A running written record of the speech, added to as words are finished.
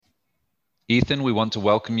Ethan, we want to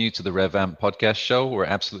welcome you to the Revamp podcast show. We're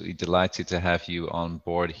absolutely delighted to have you on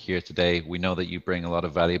board here today. We know that you bring a lot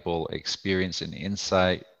of valuable experience and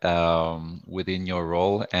insight within your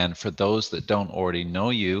role. And for those that don't already know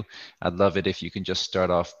you, I'd love it if you can just start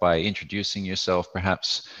off by introducing yourself,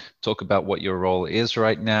 perhaps talk about what your role is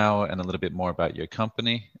right now and a little bit more about your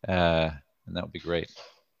company. And that would be great.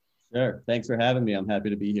 Sure. Thanks for having me. I'm happy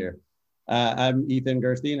to be here. I'm Ethan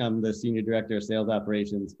Gerstein. I'm the Senior Director of Sales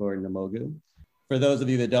Operations for Numogu. For those of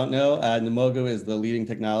you that don't know, Numogu is the leading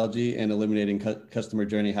technology in eliminating customer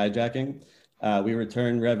journey hijacking. We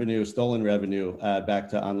return revenue, stolen revenue, back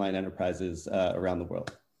to online enterprises around the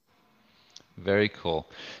world. Very cool.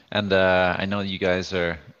 And I know you guys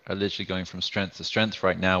are literally going from strength to strength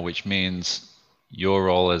right now, which means your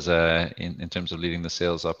role as in terms of leading the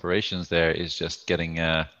sales operations there is just getting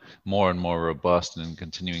more and more robust and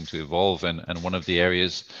continuing to evolve. And one of the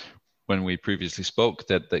areas when we previously spoke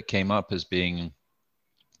that came up as being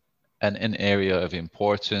an area of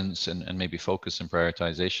importance and maybe focus and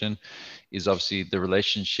prioritization is obviously the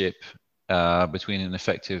relationship between an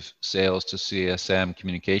effective sales to CSM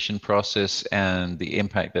communication process and the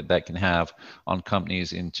impact that that can have on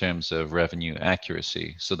companies in terms of revenue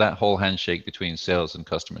accuracy. So that whole handshake between sales and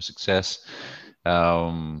customer success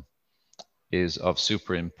is of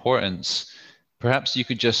super importance. Perhaps you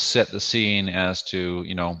could just set the scene as to,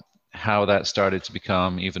 how that started to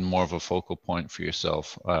become even more of a focal point for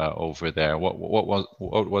yourself over there. What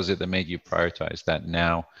was it that made you prioritize that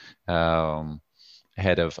now?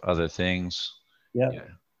 Ahead of other things. Yeah,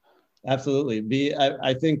 absolutely.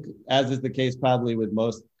 I think, as is the case probably with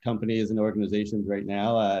most companies and organizations right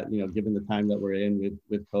now, given the time that we're in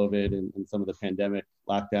with COVID and some of the pandemic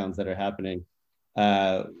lockdowns that are happening,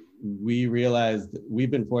 we realized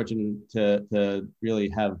we've been fortunate to really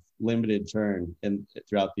have limited churn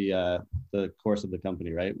throughout the course of the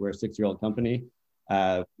company, right? We're a 6-year-old company. We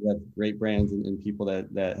have great brands and people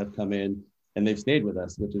that have come in and they've stayed with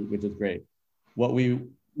us, which is great. What we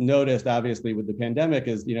noticed, obviously, with the pandemic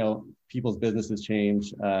is, people's businesses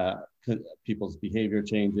change, people's behavior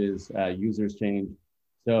changes, users change.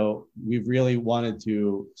 So we've really wanted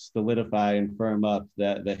to solidify and firm up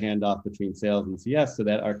the handoff between sales and CS so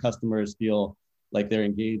that our customers feel like they're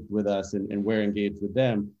engaged with us and we're engaged with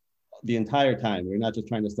them the entire time. We're not just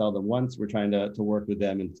trying to sell them once, we're trying to work with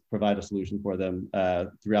them and provide a solution for them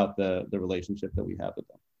throughout the relationship that we have with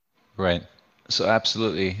them. Right. So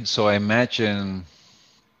absolutely. So I imagine,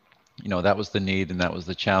 that was the need and that was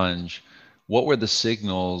the challenge. What were the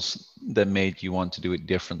signals that made you want to do it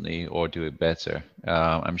differently or do it better?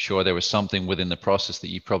 I'm sure there was something within the process that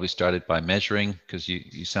you probably started by measuring, because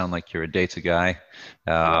you sound like you're a data guy.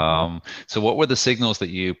 So what were the signals that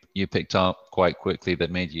you picked up quite quickly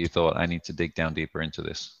that made you thought, I need to dig down deeper into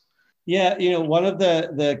this? Yeah, one of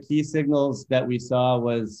the key signals that we saw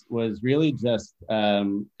was really just,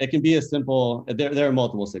 it can be as simple, there are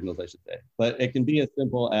multiple signals, I should say, but it can be as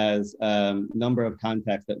simple as number of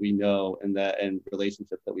contacts that we know and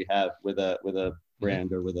relationships that we have with a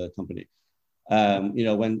brand or with a company.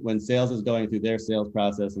 When sales is going through their sales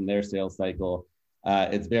process and their sales cycle,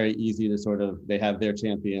 it's very easy to they have their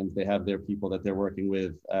champions, they have their people that they're working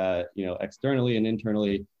with, externally and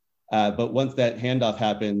internally. But once that handoff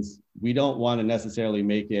happens, we don't want to necessarily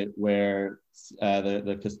make it where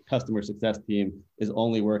the customer success team is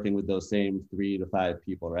only working with those same 3 to 5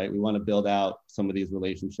 people, right? We want to build out some of these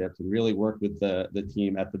relationships and really work with the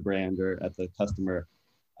team at the brand or at the customer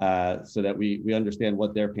so that we understand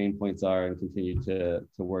what their pain points are and continue to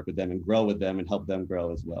work with them and grow with them and help them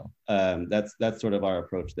grow as well. That's sort of our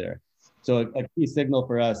approach there. So a key signal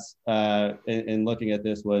for us in looking at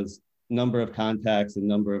this was number of contacts and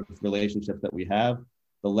number of relationships that we have,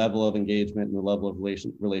 the level of engagement and the level of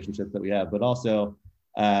relationships that we have, but also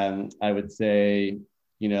I would say,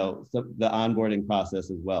 the onboarding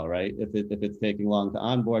process as well, right? If it's taking long to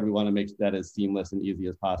onboard, we want to make that as seamless and easy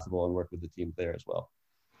as possible and work with the teams there as well.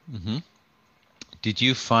 Mm-hmm. Did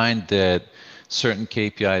you find that certain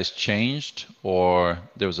KPIs changed or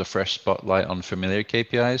there was a fresh spotlight on familiar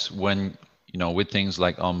KPIs when with things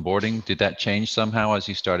like onboarding? Did that change somehow as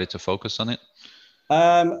you started to focus on it?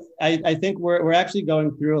 I think we're actually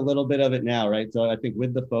going through a little bit of it now, right? So I think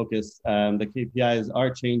with the focus, the KPIs are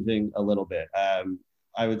changing a little bit.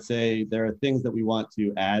 I would say there are things that we want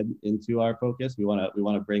to add into our focus. We want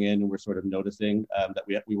to bring in, and we're sort of noticing that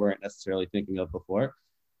we weren't necessarily thinking of before.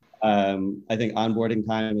 I think onboarding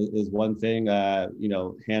time is one thing.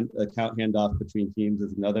 Account handoff between teams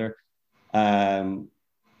is another.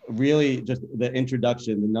 Really just the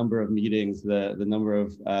introduction, the number of meetings, the number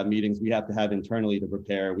of meetings we have to have internally to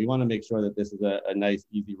prepare. We want to make sure that this is a nice,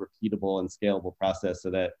 easy, repeatable and scalable process so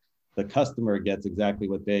that the customer gets exactly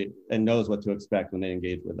what they and knows what to expect when they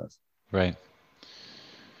engage with us. Right.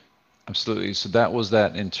 Absolutely. So that was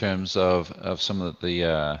that in terms of some of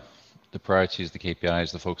the priorities, the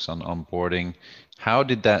KPIs, the focus on onboarding. How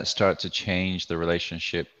did that start to change the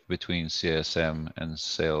relationship between CSM and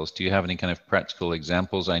sales? Do you have any kind of practical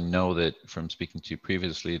examples? I know that from speaking to you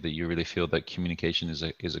previously that you really feel that communication is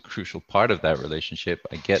a crucial part of that relationship.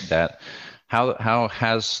 I get that. How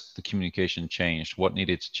has the communication changed? What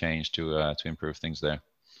needed to change to improve things there?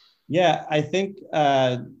 Yeah, I think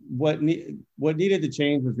what needed to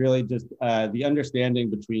change was really just the understanding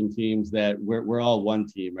between teams that we're all one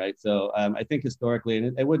team, right? So I think historically,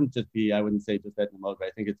 and it wouldn't just be, I wouldn't say just at Nemoga, but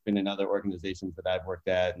I think it's been in other organizations that I've worked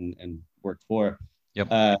at and worked for.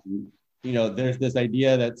 Yep. There's this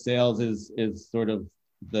idea that sales is sort of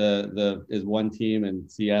is one team and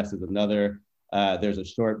CS is another. There's a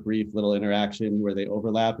short, brief little interaction where they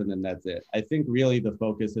overlap, and then that's it. I think really the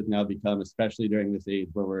focus has now become, especially during this age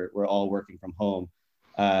where we're all working from home,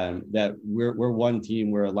 that we're one team,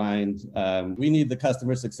 we're aligned. We need the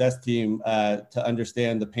customer success team to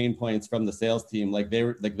understand the pain points from the sales team, like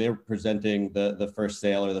they're presenting the first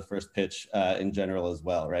sale or the first pitch in general as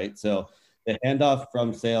well, right? So the handoff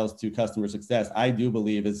from sales to customer success, I do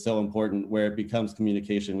believe, is so important, where it becomes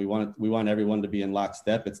communication. We want everyone to be in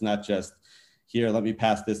lockstep. It's not just, here, let me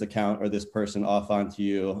pass this account or this person off onto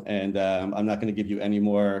you, and I'm not going to give you any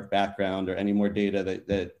more background or any more data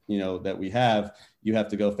that we have. You have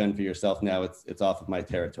to go fend for yourself now. It's off of my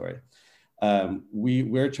territory.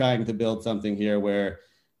 We're trying to build something here where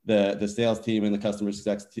the sales team and the customer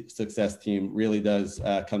success team really does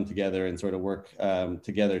come together and sort of work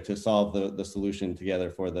together to solve the solution together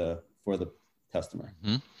for the customer.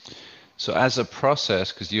 Mm-hmm. So as a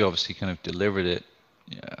process, because you obviously kind of delivered it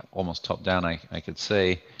almost top down, I could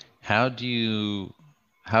say, how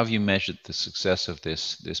have you measured the success of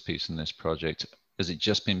this piece in this project? Has it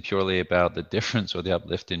just been purely about the difference or the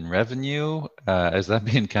uplift in revenue? Has that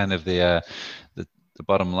been kind of the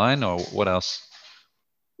bottom line, or what else?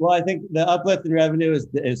 Well, I think the uplift in revenue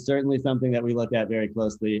is certainly something that we look at very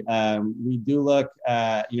closely. We do look,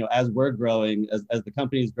 as we're growing, as the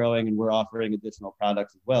company is growing and we're offering additional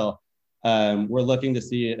products as well. We're looking to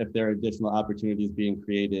see if there are additional opportunities being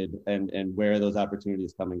created and where are those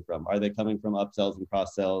opportunities coming from. Are they coming from upsells and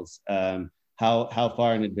cross sells? How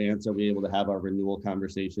far in advance are we able to have our renewal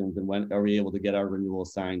conversations, and when are we able to get our renewal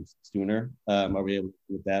signed sooner? Are we able to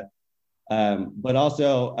do that? But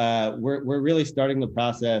also, we're really starting the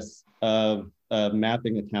process of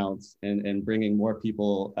mapping accounts and bringing more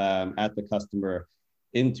people at the customer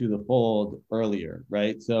into the fold earlier,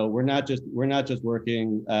 right? So we're not just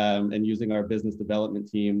working and using our business development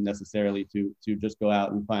team necessarily to just go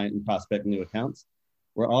out and find and prospect new accounts.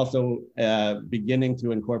 We're also beginning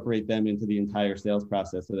to incorporate them into the entire sales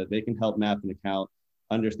process so that they can help map an account,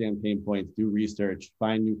 understand pain points, do research,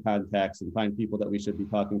 find new contacts, and find people that we should be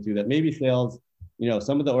talking to that maybe sales.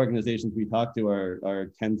 Some of the organizations we talk to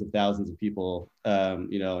are tens of thousands of people,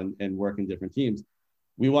 and work in different teams.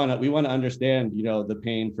 We want to understand, the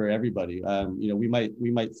pain for everybody.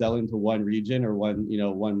 We might sell into one region or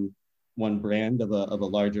one brand of a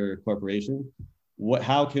larger corporation.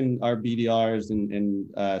 How can our BDRs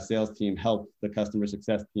and sales team help the customer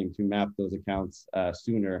success team to map those accounts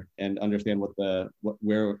sooner and understand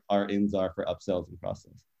where our ins are for upsells and cross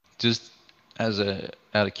sells? Just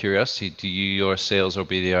out of curiosity, do your sales or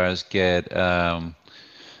BDRs get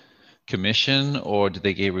commission, or do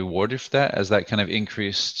they get rewarded for that? Has that kind of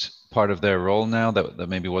increased part of their role now that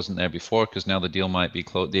maybe wasn't there before, because now the deal might be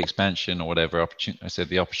closed, the expansion or whatever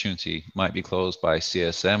the opportunity might be closed by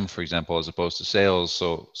CSM, for example, as opposed to sales.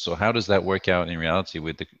 So how does that work out in reality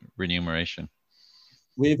with the remuneration?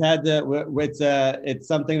 We've had it's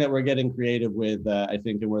something that we're getting creative with, I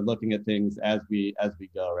think, and we're looking at things as we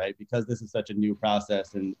go, right? Because this is such a new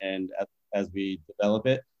process, and as we develop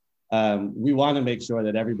it, we want to make sure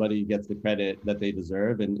that everybody gets the credit that they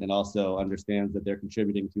deserve and also understands that they're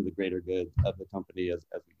contributing to the greater good of the company as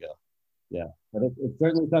we go. Yeah, but it's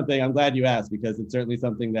certainly something, I'm glad you asked, because it's certainly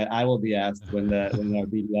something that I will be asked when our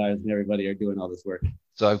BDRs and everybody are doing all this work.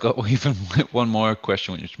 So I've got even one more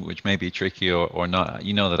question, which may be tricky or not.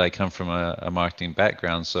 You know that I come from a marketing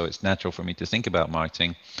background, so it's natural for me to think about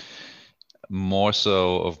marketing. More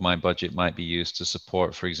so of my budget might be used to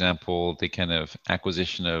support, for example, the kind of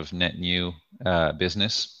acquisition of net new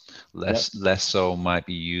business. Less so might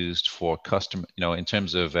be used for customer, in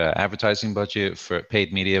terms of advertising budget for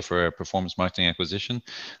paid media for performance marketing acquisition.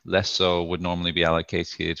 Less so would normally be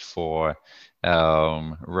allocated for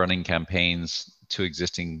running campaigns to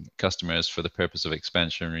existing customers for the purpose of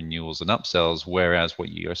expansion, renewals, and upsells. Whereas what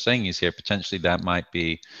you're saying is here, potentially that might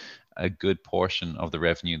be a good portion of the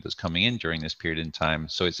revenue that's coming in during this period in time.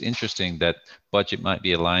 So it's interesting that budget might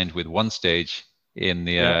be aligned with one stage in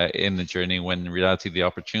the journey, when in reality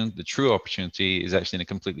the true opportunity is actually in a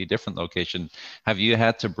completely different location. Have you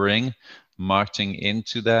had to bring marketing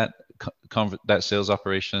into that sales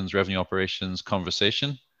operations, revenue operations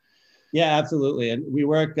conversation? Yeah, absolutely. And we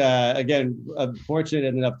work, again,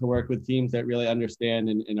 fortunate enough to work with teams that really understand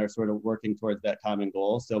and are sort of working towards that common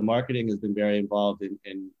goal. So marketing has been very involved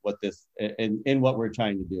in what we're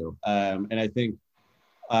trying to do. And I think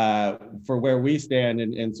for where we stand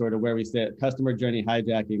and sort of where we sit, customer journey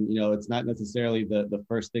hijacking, it's not necessarily the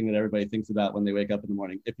first thing that everybody thinks about when they wake up in the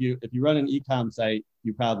morning. If you run an e-com site,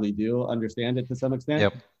 you probably do understand it to some extent.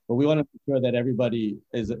 Yep. But we want to make sure that everybody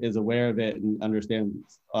is aware of it and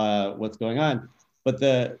understands what's going on.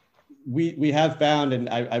 But we have found, and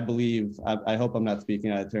I believe, I hope I'm not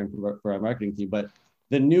speaking out of turn for our marketing team, but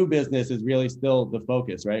the new business is really still the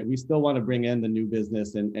focus, right? We still want to bring in the new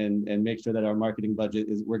business and make sure that our marketing budget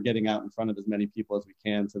we're getting out in front of as many people as we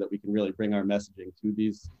can so that we can really bring our messaging to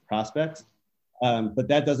these prospects. But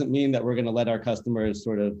that doesn't mean that we're going to let our customers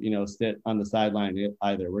sort of, sit on the sideline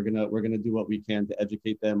either. We're going to do what we can to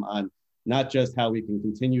educate them on not just how we can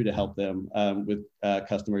continue to help them with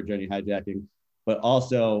customer journey hijacking, but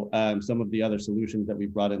also some of the other solutions that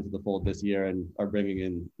we've brought into the fold this year and are bringing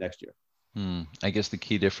in next year. I guess the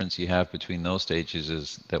key difference you have between those stages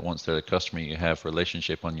is that once they're a customer, you have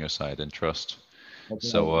relationship on your side and trust.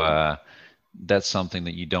 So that's something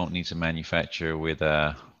that you don't need to manufacture with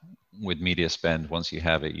media spend. Once you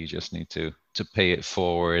have it, you just need to pay it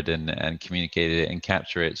forward and communicate it and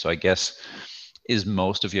capture it. So I guess, is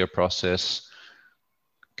most of your process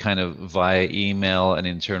kind of via email and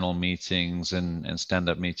internal meetings and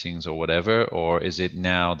stand-up meetings or whatever, or is it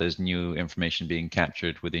now there's new information being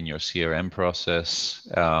captured within your CRM process,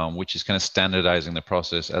 which is kind of standardizing the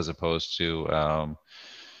process as opposed to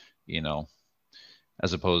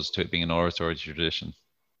it being an oratory tradition?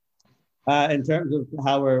 In terms of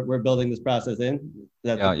how we're building this process in?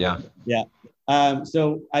 Yeah.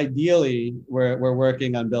 So ideally, we're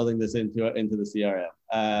working on building this into the CRM.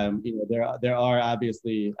 There are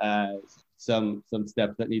obviously some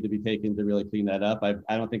steps that need to be taken to really clean that up.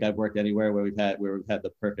 I don't think I've worked anywhere where we've had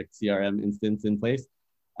the perfect CRM instance in place.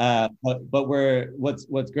 But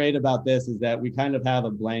what's great about this is that we kind of have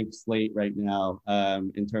a blank slate right now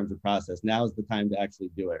in terms of process. Now is the time to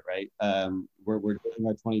actually do it, right? We're doing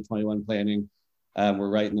our 2021 planning. We're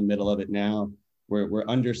right in the middle of it now. We're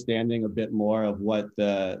understanding a bit more of what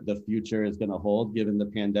the future is going to hold given the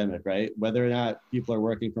pandemic, right? Whether or not people are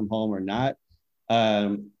working from home or not,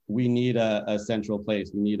 we need a central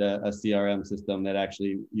place. We need a CRM system that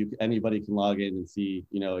actually anybody can log in and see,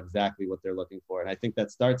 exactly what they're looking for. And I think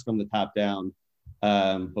that starts from the top down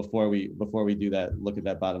before we do that, look at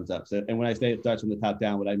that bottoms up. So, and when I say it starts from the top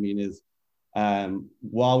down, what I mean is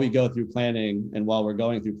while we go through planning and while we're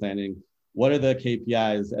going through planning, what are the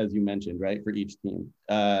KPIs, as you mentioned, right, for each team?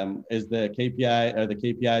 Is the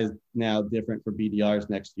KPIs now different for BDRs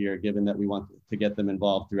next year, given that we want to get them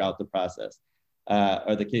involved throughout the process?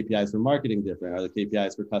 Are the KPIs for marketing different? Are the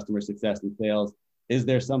KPIs for customer success and sales? Is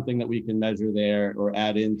there something that we can measure there or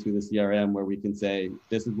add into the CRM where we can say,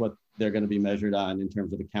 this is what they're going to be measured on in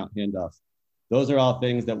terms of account handoffs? Those are all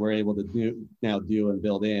things that we're able to do and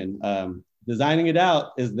build in. Designing it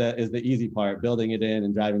out is the easy part. Building it in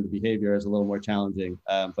and driving the behavior is a little more challenging.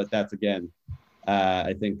 But that's, again,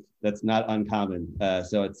 I think that's not uncommon.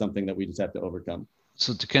 So it's something that we just have to overcome.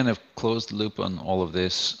 So to kind of close the loop on all of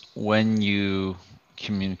this, when you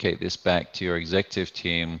communicate this back to your executive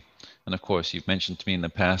team, and of course you've mentioned to me in the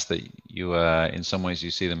past that you, in some ways, you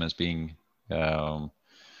see them as being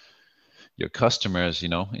your customers,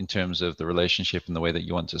 in terms of the relationship and the way that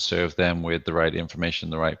you want to serve them with the right information,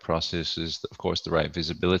 the right processes, of course, the right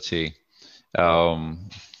visibility.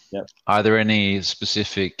 Yep. Are there any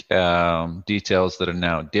specific details that are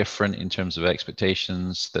now different in terms of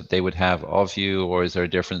expectations that they would have of you, or is there a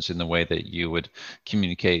difference in the way that you would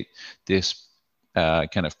communicate this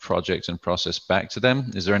kind of project and process back to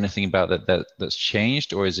them? Is there anything about that's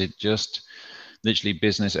changed, or is it just literally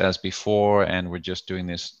business as before and we're just doing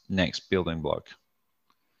this next building block?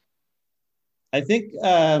 I think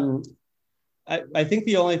I think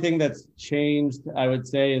the only thing that's changed, I would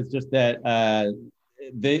say, is just that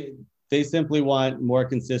they simply want more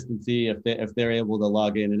consistency if they're able to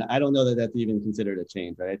log in. And I don't know that that's even considered a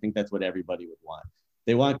change, right? I think that's what everybody would want.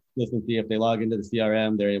 They want consistency. If they log into the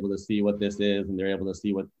CRM, they're able to see what this is and they're able to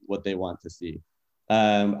see what they want to see.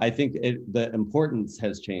 I think the importance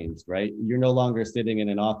has changed, right? You're no longer sitting in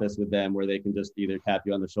an office with them where they can just either tap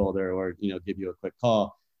you on the shoulder or, give you a quick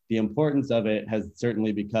call. the importance of it has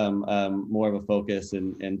certainly become more of a focus,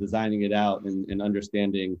 and designing it out, and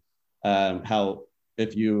understanding how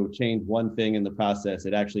if you change one thing in the process,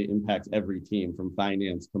 it actually impacts every team from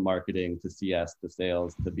finance to marketing to CS to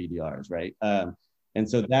sales to BDRs, right? And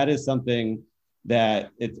so that is something that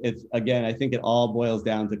it's again, I think it all boils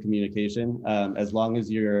down to communication. As long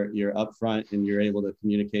as you're upfront and you're able to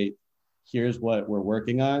communicate, here's what we're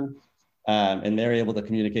working on, and they're able to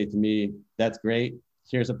communicate to me, that's great.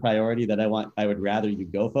 Here's a priority that I would rather you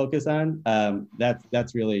go focus on.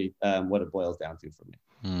 That's really what it boils down to for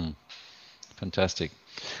me. Fantastic.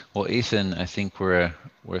 Well, Ethan, I think we're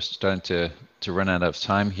starting to run out of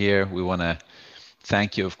time here. We want to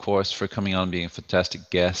thank you, of course, for coming on, being a fantastic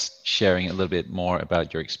guest, sharing a little bit more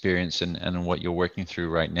about your experience and what you're working through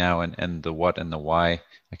right now, and the what and the why.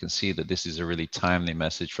 I can see that this is a really timely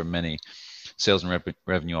message for many sales and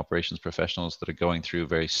revenue operations professionals that are going through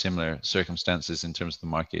very similar circumstances in terms of the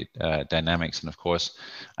market dynamics. And of course,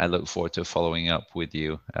 I look forward to following up with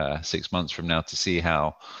you 6 months from now to see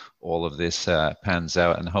how all of this pans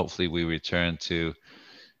out, and hopefully we return to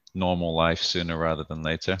normal life sooner rather than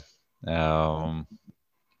later.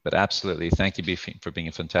 But absolutely, thank you for being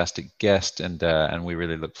a fantastic guest, and we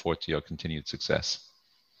really look forward to your continued success.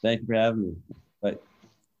 Thank you for having me. Bye.